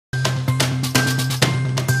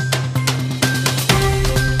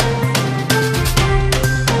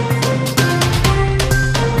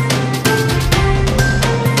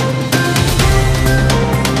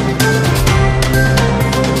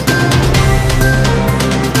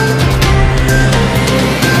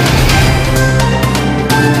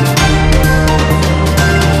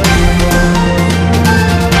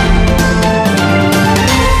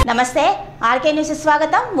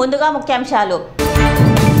స్వాగతం. ముందుగా ముఖ్యాంశాలు.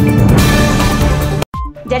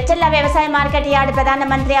 జడ్చర్ల వ్యవసాయ మార్కెట్ యార్డ్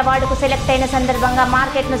ప్రధానమంత్రి అవార్డుకు సెలెక్ట్ అయిన సందర్భంగా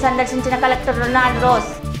మార్కెట్ను సందర్శించిన కలెక్టర్ రొనాల్డ్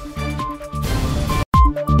రోస్.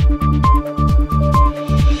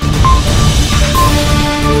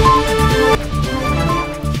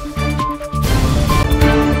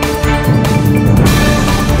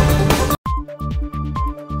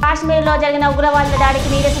 కాశ్మీర్లో జరిగిన ఉగ్రవాదుల దాడికి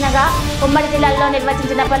నిరసనగా ఉమ్మడి జిల్లాల్లో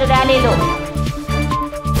నిర్వహించిన పలు ర్యాలీలు.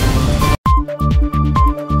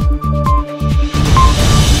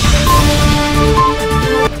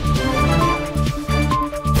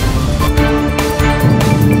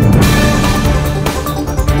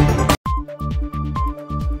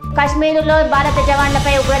 కాశ్మీరులో భారత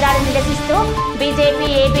జవాన్లపై ఉగ్రదాడిని నిరసిస్తూ బీజేపీ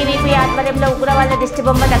ఏబీవీపీ ఆధ్వర్యంలో ఉగ్రవాదుల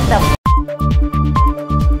దిష్టిబొమ్మ దగ్ధం.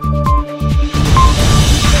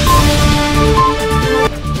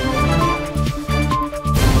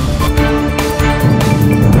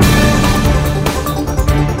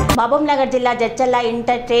 మహబూబ్నగర్ జిల్లా జడ్చర్ల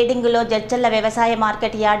ఇంటర్ ట్రేడింగ్లో జడ్చర్ల వ్యవసాయ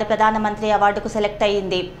మార్కెట్ యార్డ్ ప్రధానమంత్రి అవార్డుకు సెలెక్ట్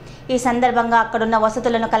అయ్యింది. ఈ సందర్భంగా అక్కడున్న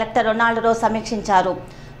వసతులను కలెక్టర్ రొనాల్డ్ రోస్ సమీక్షించారు.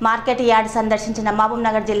 మార్కెట్ యార్డ్ సందర్శించిన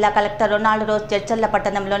మహబూబ్నగర్ జిల్లా కలెక్టర్ రొనాల్డ్ రోస్ జడ్చర్ల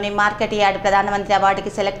పట్టణంలోని మార్కెట్ యార్డ్ ప్రధానమంత్రి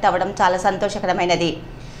అవార్డుకి సెలెక్ట్ అవ్వడం చాలా సంతోషకరమైనది.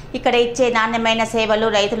 ఇక్కడ ఇచ్చే నాణ్యమైన సేవలు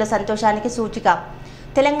రైతుల సంతోషానికి సూచిక.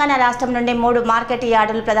 తెలంగాణ రాష్ట్రం నుండి 3 మార్కెట్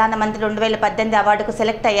యార్డులు ప్రధానమంత్రి 2018 అవార్డుకు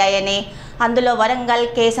సెలెక్ట్ అయ్యాయని, అందులో వరంగల్,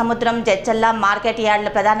 కే సముద్రం, జడ్చర్ల మార్కెట్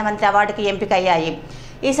యార్డులు ప్రధానమంత్రి అవార్డుకు ఎంపికయ్యాయి.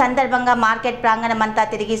 ఈ సందర్భంగా మార్కెట్ ప్రాంగణమంతా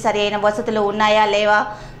తిరిగి సరైన వసతులు ఉన్నాయా లేవా,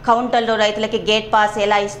 కౌంటర్లో రైతులకి గేట్ పాస్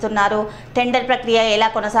ఎలా ఇస్తున్నారు, టెండర్ ప్రక్రియ ఎలా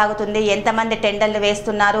కొనసాగుతుంది, ఎంతమంది టెండర్లు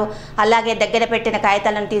వేస్తున్నారు, అలాగే దగ్గర పెట్టిన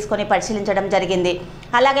కాగితాలను తీసుకొని పరిశీలించడం జరిగింది.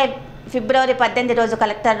 అలాగే ఫిబ్రవరి 18 రోజు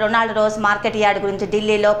collector Ronald rose market yard గురించి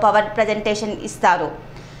ఢిల్లీలో పవర్ ప్రజెంటేషన్ ఇస్తారు.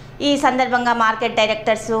 ఈ సందర్భంగా మార్కెట్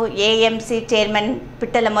డైరెక్టర్స్, ఏఎంసీ చైర్మన్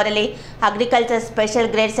పిట్టల Murali, agriculture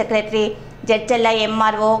special grade secretary, Jadcherla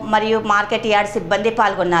MRO మరియు మార్కెట్ యార్డ్ సిబ్బంది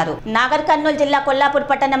పాల్గొన్నారు. నాగర్ కర్నూలు జిల్లా కొల్లాపూర్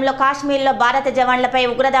పట్టణంలో కాశ్మీర్లో భారత జవాన్లపై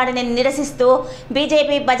ఉగ్రదాడిని నిరసిస్తూ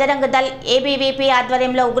బీజేపీ, బజరంగ్ దళ్, ఏబీవీపీ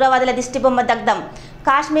ఆధ్వర్యంలో ఉగ్రవాదుల దిష్టిబొమ్మ దగ్ధం.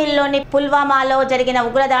 కాశ్మీర్లోని పుల్వామాలో జరిగిన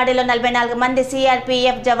ఉగ్రదాడిలో 44 మంది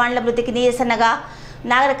సిఆర్పీఎఫ్ జవాన్ల మృతికి నిరసనగా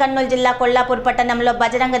నాగర్ కర్నూలు జిల్లా కొల్లాపూర్ పట్టణంలో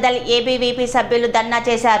బజరంగ్ దళ్, ఏబీవీపీ సభ్యులు ధర్నా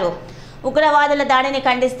చేశారు. ఉగ్రవాదుల దాడిని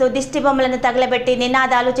ఖండిస్తూ దిష్టిబొమ్మలను తగలబెట్టి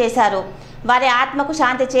నినాదాలు చేశారు. వారి ఆత్మకు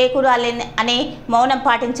శాంతి చేకూరాలని అని మౌనం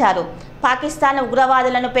పాటించారు. పాకిస్తాన్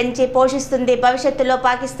ఉగ్రవాదులను పెంచి పోషిస్తుంది, భవిష్యత్తులో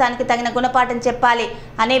పాకిస్తాన్కి తగిన గుణపాఠం చెప్పాలి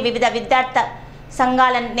అని వివిధ విద్యార్థి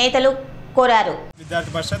సంఘాల నేతలు కోరారు.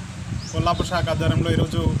 విద్యార్థి పరిషత్ కొల్లాపూర్ శాఖ ఆధ్వర్యంలో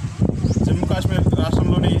ఈరోజు జమ్మూ కాశ్మీర్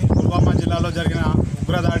రాష్ట్రంలోని పుల్వామా జిల్లాలో జరిగిన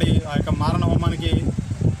ఉగ్రదాడి మారణ హోమానికి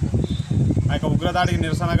ఉగ్రదాడికి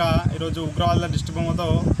నిరసనగా ఈరోజు ఉగ్రవాదుల దిష్టిబొమ్మతో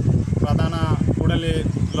ప్రధాన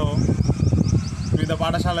కూడలిలో వివిధ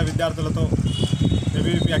పాఠశాల విద్యార్థులతో,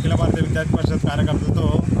 ఏబీవీపీ అఖిల భారతీయ విద్యార్థి పరిషత్ కార్యకర్తలతో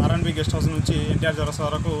ఆర్ఎన్బి గెస్ట్ హౌస్ నుంచి ఎన్టీఆర్ చౌరస్తా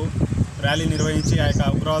వరకు ర్యాలీ నిర్వహించి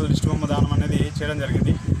ఉగ్రవాదుల దిష్టిబొమ్మ దానం అనేది చేయడం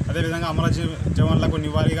జరిగింది. అదేవిధంగా అమర జవాన్లకు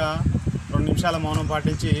నివాళిగా 2 నిమిషాల మౌనం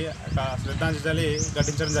పాటించి శ్రద్ధాంజలి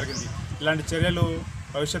ఘటించడం జరిగింది. ఇలాంటి చర్యలు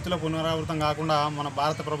భవిష్యత్తులో పునరావృతం కాకుండా మన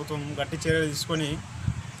భారత ప్రభుత్వం గట్టి చర్యలు తీసుకొని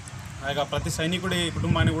ప్రతి సైనికుడి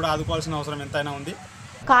కుటుంబాన్ని కూడా ఆదుకోవాల్సిన అవసరం ఎంతైనా ఉంది.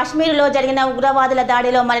 కాశ్మీర్లో జరిగిన ఉగ్రవాదుల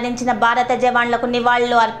దాడిలో మరణించిన భారత జవాన్లకు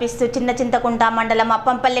నివాళులు అర్పిస్తూ చిన్న చింతకుంట మండలం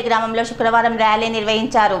అప్పంపల్లి గ్రామంలో శుక్రవారం ర్యాలీ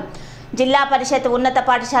నిర్వహించారు. జిల్లా పరిషత్ ఉన్నత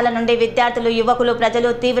పాఠశాల నుండి విద్యార్థులు, యువకులు,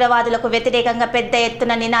 ప్రజలు తీవ్రవాదులకు వ్యతిరేకంగా పెద్ద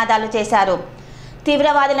ఎత్తున నినాదాలు చేశారు.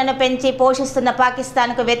 తీవ్రవాదులను పెంచి పోషిస్తున్న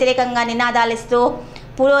పాకిస్తాన్కు వ్యతిరేకంగా నినాదాలిస్తూ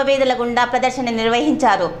పూర్వవీధుల గుండా ప్రదర్శన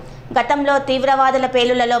నిర్వహించారు. గతంలో తీవ్రవాదుల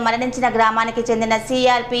పేలులలో మరణించిన గ్రామానికి చెందిన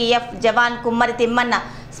సిఆర్పీఎఫ్ జవాన్ కుమ్మరి తిమ్మన్న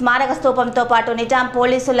స్మారక స్తూపంతో పాటు నిజాం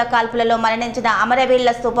పోలీసుల కాల్పులలో మరణించిన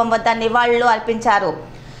అమరవీళ్ల స్తూపం వద్ద నివాళులు అర్పించారు.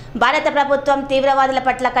 భారత ప్రభుత్వం తీవ్రవాదుల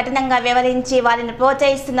పట్ల కఠినంగా వ్యవహరించి వారిని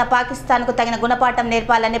ప్రోత్సహిస్తున్న పాకిస్తాన్కు తగిన గుణపాఠం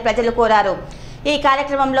నేర్పాలని ప్రజలు కోరారు. ఈ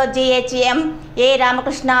కార్యక్రమంలో జీహెచ్ఎం ఏ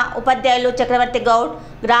రామకృష్ణ, ఉపాధ్యాయులు చక్రవర్తి గౌడ్,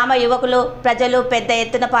 గ్రామ యువకులు, ప్రజలు పెద్ద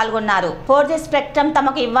ఎత్తున పాల్గొన్నారు. 4G స్పెక్ట్రమ్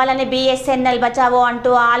తమకు ఇవ్వాలని బీఎస్ఎన్ఎల్ బచావో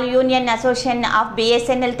అంటూ all union association of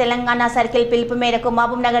BSNL Telangana circle పిలుపు మేరకు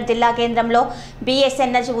మహబూబ్నగర్ జిల్లా కేంద్రంలో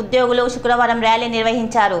బీఎస్ఎన్ఎల్ ఉద్యోగులు శుక్రవారం ర్యాలీ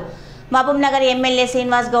నిర్వహించారు. మహబూబ్నగర్ ఎమ్మెల్యే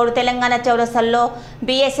శ్రీనివాస్ గౌడ్ తెలంగాణ చౌరస్తాలో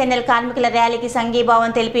బీఎస్ఎన్ఎల్ కార్మికుల ర్యాలీకి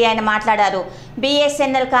సంఘీభావం తెలిపి ఆయన మాట్లాడారు.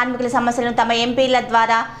 బీఎస్ఎన్ఎల్ కార్మికుల సమస్యలను తమ ఎంపీల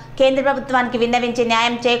ద్వారా కేంద్ర ప్రభుత్వానికి విన్నవించి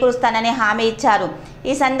న్యాయం చేకూరుస్తానని హామీ ఇచ్చారు.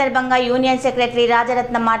 ఈ సందర్భంగా యూనియన్ సెక్రటరీ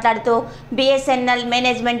రాజరత్నం మాట్లాడుతూ బీఎస్ఎన్ఎల్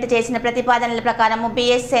మేనేజ్మెంట్ చేసిన ప్రతిపాదనల ప్రకారం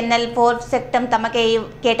బీఎస్ఎన్ఎల్ 4 సెక్టమ్ తమకే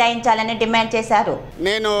కేటాయించాలని డిమాండ్ చేశారు.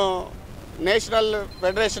 నేను national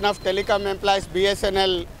federation of telecom employees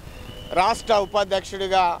BSNL రాష్ట్ర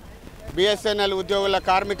ఉపాధ్యక్షుడిగా బీఎస్ఎన్ఎల్ ఉద్యోగుల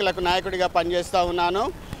కార్మికులకు నాయకుడిగా పనిచేస్తూ ఉన్నాను.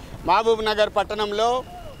 మహబూబ్నగర్ పట్టణంలో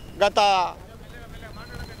గత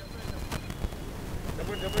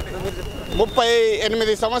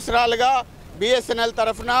 38 సంవత్సరాలుగా బిఎస్ఎన్ఎల్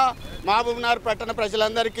తరఫున మహబూబ్నగర్ పట్టణ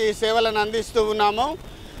ప్రజలందరికీ సేవలను అందిస్తూ ఉన్నాము.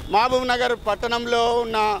 మహబూబ్నగర్ పట్టణంలో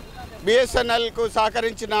ఉన్న బిఎస్ఎన్ఎల్కు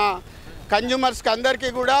సహకరించిన కన్జ్యూమర్స్కి అందరికీ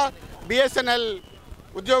కూడా బిఎస్ఎన్ఎల్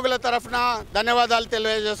ఉద్యోగుల తరఫున ధన్యవాదాలు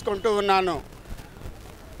తెలియజేసుకుంటూ ఉన్నాను.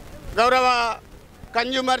 గౌరవ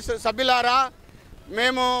కన్జ్యూమర్స్ సభ్యులారా,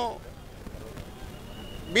 మేము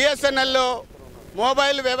బిఎస్ఎన్ఎల్లో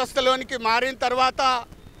మొబైల్ వ్యవస్థలోనికి మారిన తర్వాత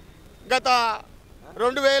గత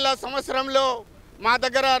 2000 సంవత్సరంలో మా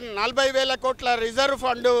దగ్గర 40,000 కోట్ల రిజర్వ్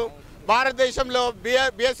ఫండ్ భారతదేశంలో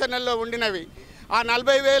బిఎస్ఎన్ఎల్లో ఉండినవి. ఆ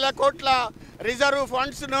 40,000 కోట్ల రిజర్వ్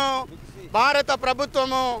ఫండ్స్ను భారత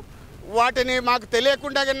ప్రభుత్వము వాటిని మాకు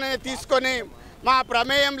తెలియకుండానే తీసుకొని మా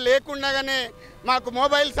ప్రమేయం లేకుండానే మాకు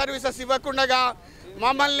మొబైల్ సర్వీసెస్ ఇవ్వకుండా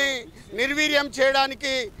మమ్మల్ని నిర్వీర్యం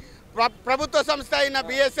చేయడానికి ప్రభుత్వ సంస్థ అయిన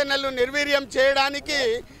బిఎస్ఎన్ఎల్ నిర్వీర్యం చేయడానికి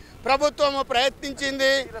ప్రభుత్వము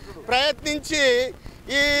ప్రయత్నించి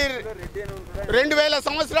ఈ 2000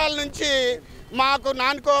 సంవత్సరాల నుంచి మాకు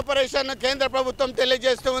నాన్ కోఆపరేషన్ కేంద్ర ప్రభుత్వం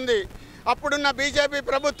తెలియజేస్తూ ఉంది. అప్పుడున్న బీజేపీ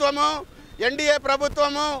ప్రభుత్వము, ఎన్డీఏ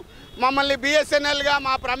ప్రభుత్వము మమ్మల్ని బిఎస్ఎన్ఎల్గా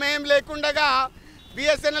మా ప్రమేయం లేకుండా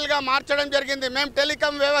బిఎస్ఎన్ఎల్గా మార్చడం జరిగింది. మేము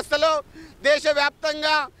టెలికాం వ్యవస్థలో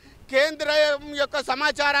దేశవ్యాప్తంగా కేంద్రం యొక్క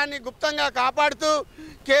సమాచారాన్ని గుప్తంగా కాపాడుతూ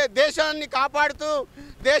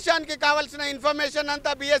దేశానికి కావాల్సిన ఇన్ఫర్మేషన్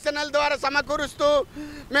అంతా బిఎస్ఎన్ఎల్ ద్వారా సమకూరుస్తూ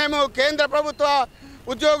మేము కేంద్ర ప్రభుత్వ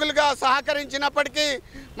ఉద్యోగులుగా సహకరించినప్పటికీ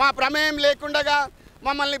మా ప్రమేయం లేకుండా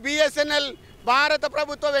మమ్మల్ని బిఎస్ఎన్ఎల్ భారత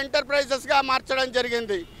ప్రభుత్వ ఎంటర్ప్రైజెస్గా మార్చడం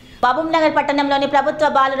జరిగింది. మహబూబ్నగర్ పట్టణంలోని ప్రభుత్వ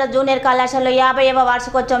బాలుర జూనియర్ కళాశాలలో 50వ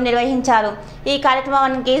వార్షికోత్సవం నిర్వహించారు. ఈ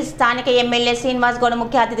కార్యక్రమానికి స్థానిక ఎమ్మెల్యే శ్రీనివాస్ గౌడ్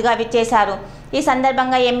ముఖ్య అతిథిగా విచ్చేశారు. ఈ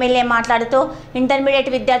సందర్భంగా ఎమ్మెల్యే మాట్లాడుతూ ఇంటర్మీడియట్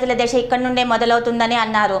విద్యార్థుల దశ ఇక్కడి నుండే మొదలవుతుందని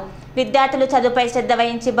అన్నారు. విద్యార్థులు చదువుపై శ్రద్ధ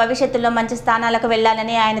వహించి భవిష్యత్తులో మంచి స్థానాలకు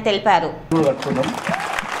వెళ్లాలని ఆయన తెలిపారు.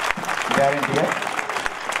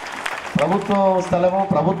 ప్రభుత్వ స్థలము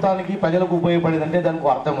ప్రభుత్వానికి ప్రజలకు ఉపయోగపడేదంటే దానికి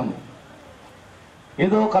అర్థం ఉంది.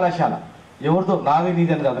 ఏదో కళాశాల ఎవరితో నాది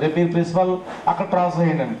నీదని కాదు. రేపు మీరు ప్రిన్సిపల్ అక్కడ ట్రాన్స్ఫర్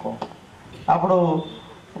అయ్యండి అనుకో, అప్పుడు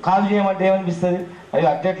కాల్ చేయమంటే ఏమనిపిస్తుంది, అయ్యో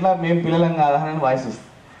అట్లా మేము పిల్లలం కాదా అని వాయిస్ వస్తుంది.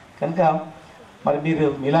 కనుక మరి మీరు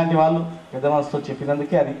ఇలాంటి వాళ్ళు పెద్ద మనసుతో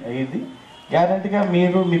చెప్పినందుకే అది అయ్యింది. గ్యారంటీగా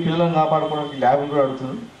మీరు మీ పిల్లలను కాపాడుకోవడానికి ల్యాబ్లు కూడా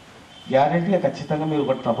అడుగుతుంది. గ్యారంటీగా ఖచ్చితంగా మీరు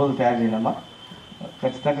ఒకటి ప్రపోజల్ తయారు చేయడమ్మా.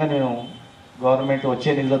 ఖచ్చితంగా నేను గవర్నమెంట్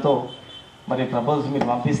వచ్చే నిధులతో మరి ప్రపోజల్స్ మీరు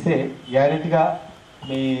పంపిస్తే గ్యారంటీగా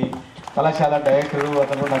మీ కళాశాల డైరెక్టర్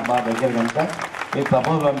అతను నాకు బాగా దగ్గర కనుక మీరు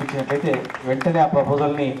ప్రపోజల్ పంపించినట్లయితే వెంటనే ఆ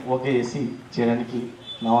ప్రపోజల్ని ఓకే చేసి చేయడానికి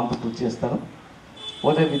నా వంతు కృషి చేస్తాను.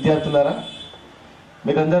 పోతే విద్యార్థులారా,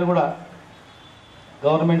 మీరందరూ కూడా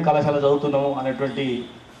గవర్నమెంట్ కళాశాల చదువుతున్నాము అనేటువంటి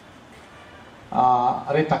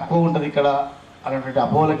అరే తక్కువ ఉంటుంది ఇక్కడ అనేటువంటి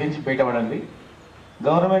అపోహలకించి బయటపడండి.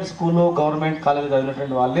 గవర్నమెంట్ స్కూల్లో గవర్నమెంట్ కాలేజీ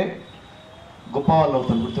చదివినటువంటి వాళ్ళే గొప్ప వాళ్ళు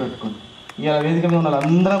అవుతారు, గుర్తుపెట్టుకోండి. ఇవాళ వేదిక మీద ఉన్న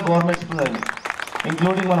అందరం గవర్నమెంట్ స్కూల్ చదివి,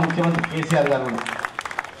 ఇంక్లూడింగ్ మన ముఖ్యమంత్రి కేసీఆర్ గారు కూడా,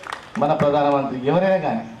 మన ప్రధానమంత్రి ఎవరైనా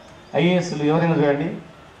కానీ ఐఏఎస్లు ఎవరైనా చూడండి,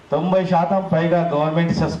 90% పైగా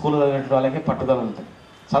గవర్నమెంట్ స్కూల్ చదివినటువంటి వాళ్ళకి పట్టుదల ఉంటుంది.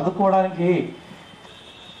 చదువుకోవడానికి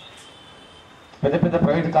పెద్ద పెద్ద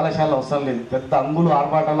ప్రైవేట్ కళాశాలలు అవసరం లేదు, పెద్ద అంగులు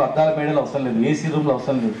ఆర్భాటాలు అద్దాల మేడలు అవసరం లేదు, ఏసీ రూమ్లు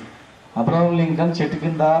అవసరం లేదు. అబ్రహం లింకన్ చెట్టు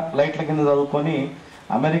కింద లైట్ల కింద చదువుకొని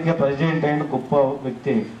అమెరికా ప్రెసిడెంట్ అయిన గొప్ప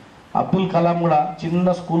వ్యక్తి. అబ్దుల్ కలాం కూడా చిన్న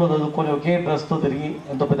స్కూల్లో చదువుకొని ఒకే డ్రెస్తో తిరిగి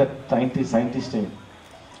ఎంతో పెద్ద సైంటిస్ట్ అయ్యింది.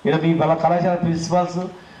 ఇక్కడ మీ కళాశాల ప్రిన్సిపాల్స్,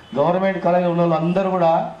 గవర్నమెంట్ కాలేజీ ఉన్న వాళ్ళు అందరూ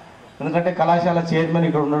కూడా, ఎందుకంటే కళాశాల చైర్మన్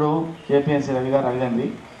ఇక్కడ ఉన్నాడు కేపీఎన్సీ రవి గారు, అడిగింది.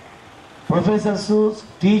 ప్రొఫెసర్స్,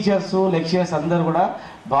 టీచర్స్, లెక్చరర్స్ అందరూ కూడా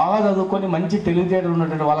బాగా చదువుకొని మంచి తెలివితేటలు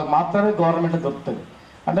ఉన్నటువంటి వాళ్ళకి మాత్రమే గవర్నమెంట్ దొరుకుతుంది.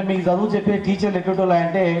 అంటే మీకు చదువు చెప్పే టీచర్లు ఎటువంటి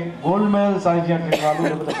అంటే గోల్డ్ మెడల్ సాధించినటువంటి వాళ్ళు,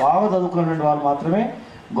 లేకపోతే బాగా చదువుకున్నటువంటి వాళ్ళు మాత్రమే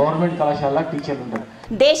గవర్నమెంట్ కళాశాల టీచర్లు ఉంటారు.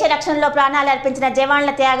 దేశ రక్షణలో ప్రాణాలు అర్పించిన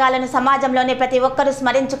జవాన్ల త్యాగాలను సమాజంలోని ప్రతి ఒక్కరూ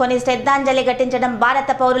స్మరించుకొని శ్రద్ధాంజలి ఘటించడం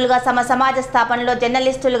భారత పౌరులుగా సమాజ స్థాపనలో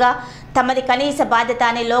జర్నలిస్టులుగా తమది కనీస బాధ్యత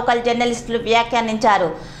అని లోకల్ జర్నలిస్టులు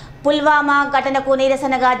వ్యాఖ్యానించారు. పుల్వామా ఘటనకు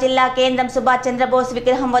నిరసనగా జిల్లా కేంద్రం సుభాష్ చంద్రబోస్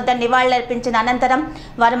విగ్రహం వద్ద నివాళులర్పించిన అనంతరం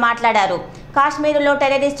వారు మాట్లాడారు. కాశ్మీరులో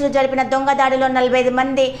టెర్రరిస్టులు జరిపిన దొంగదాడిలో 45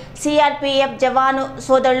 మంది సిఆర్పీఎఫ్ జవాను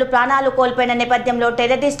సోదరులు ప్రాణాలు కోల్పోయిన నేపథ్యంలో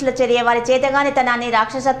టెర్రరిస్టుల చర్య వారి చేతగానితనాన్ని,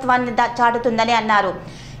 రాక్షసత్వాన్ని చాటుతుందని అన్నారు.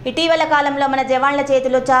 ఇటీవల కాలంలో మన జవాన్ల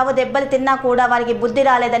చేతిలో చావు దెబ్బలు తిన్నా కూడా వారికి బుద్ధి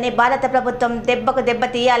రాలేదని భారత ప్రభుత్వం దెబ్బకు దెబ్బ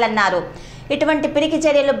తీయాలన్నారు. ఇటువంటి పిరికి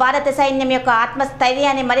చర్యలు భారత సైన్యం యొక్క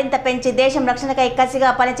ఆత్మస్థైర్యాన్ని మరింత పెంచి దేశం రక్షణకై కసిగా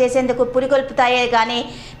పనిచేసేందుకు పురిగొల్పుతాయే కానీ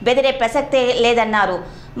బెదిరే ప్రసక్తే లేదన్నారు.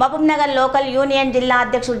 మహబూబ్నగర్ లోకల్ యూనియన్ జిల్లా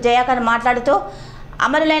అధ్యక్షుడు జయాకర్ మాట్లాడుతూ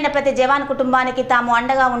అమరులైన ప్రతి జవాన్ కుటుంబానికి తాము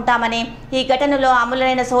అండగా ఉంటామని, ఈ ఘటనలో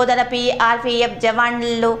అమరులైన సోదర ఆర్పీఎఫ్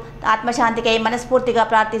జవాన్లు ఆత్మశాంతికై మనస్ఫూర్తిగా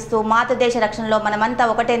ప్రార్థిస్తూ మాతృదేశ రక్షణలో మనమంతా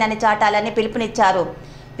ఒకటేనని చాటాలని పిలుపునిచ్చారు.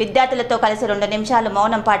 విద్యార్థులతో కలిసి 2 నిమిషాలు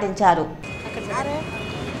మౌనం పాటించారు.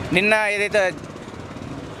 నిన్న ఏదైతే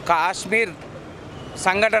కాశ్మీర్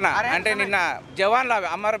సంఘటన అంటే నిన్న జవాన్ల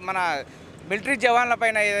మన మిలిటరీ జవాన్ల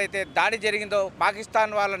పైన ఏదైతే దాడి జరిగిందో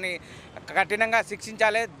పాకిస్తాన్ వాళ్ళని కఠినంగా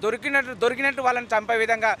శిక్షించాలి, దొరికినట్టు వాళ్ళని చంపే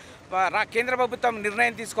విధంగా కేంద్ర ప్రభుత్వం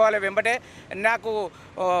నిర్ణయం తీసుకోవాలి. వెంబటే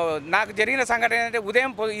నాకు జరిగిన సంఘటన ఏంటంటే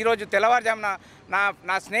ఉదయం ఈరోజు తెల్లవారుజామున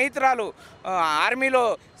నా స్నేహితురాలు ఆర్మీలో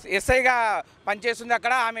ఎస్ఐగా పనిచేస్తుంది.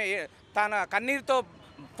 అక్కడ ఆమె తన కన్నీరుతో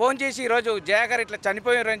ఫోన్ చేసి ఈరోజు జయ గారు ఇట్లా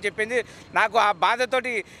చనిపోయారు అని చెప్పింది. నాకు ఆ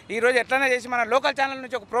బాధతోటి ఈరోజు ఎట్లనే చేసి మన లోకల్ ఛానల్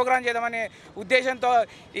నుంచి ఒక ప్రోగ్రాం చేద్దామనే ఉద్దేశంతో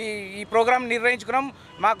ఈ ప్రోగ్రాం నిర్వహించుకున్నాం.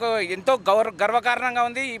 మాకు ఎంతో గర్వకారణంగా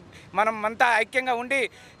ఉంది. మనం అంతా ఐక్యంగా ఉండి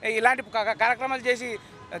ఇలాంటి కార్యక్రమాలు చేసి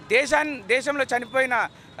దేశంలో చనిపోయిన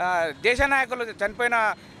దేశ నాయకులు చనిపోయిన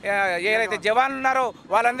ఏదైతే జవాన్లు ఉన్నారో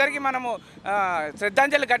వాళ్ళందరికీ మనము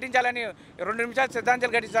శ్రద్ధాంజలి ఘటించాలని 2 నిమిషాలు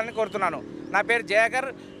శ్రద్ధాంజలి ఘటించాలని కోరుతున్నాను. నా పేరు Jayakar,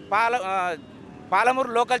 Palamuru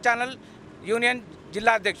local channel union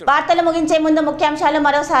జిల్లా అధ్యక్షుడు. వార్తలు ముగించే ముందు ముఖ్యాంశాలు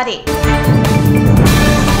మరోసారి.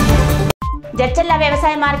 జడ్చర్ల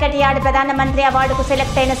వ్యవసాయ మార్కెట్ యార్డ్ ప్రధానమంత్రి అవార్డుకు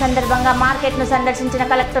సెలెక్ట్ అయిన సందర్భంగా మార్కెట్ను సందర్శించిన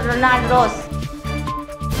కలెక్టర్ రొనాల్డ్ రోస్.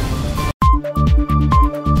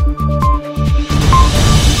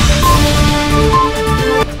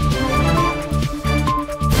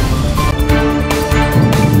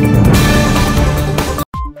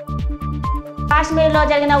 కాశ్మీర్లో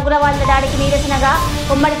జరిగిన ఉగ్రవాదుల దాడికి నిరసనగా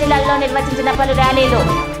ఉమ్మడి జిల్లాల్లో నిర్వహించిన పలు ర్యాలీలు.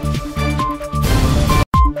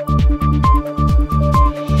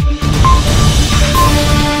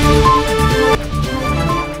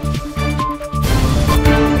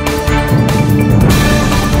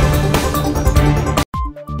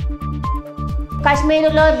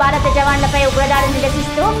 కాశ్మీరులో భారత జవాన్లపై ఉగ్రదాడిని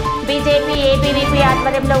నిరసిస్తూ బీజేపీ ఏబీవీపీ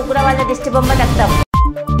ఆధ్వర్యంలో ఉగ్రవాదుల దిష్టిబొమ్మ దగ్ధం.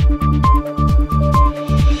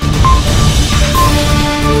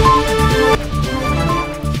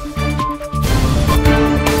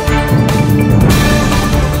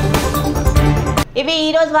 ఇవి ఈ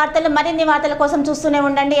రోజు వార్తలు. మరిన్ని వార్తల కోసం చూస్తూనే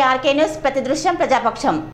ఉండండి ఆర్కే న్యూస్, ప్రతి దృశ్యం ప్రజాపక్షం.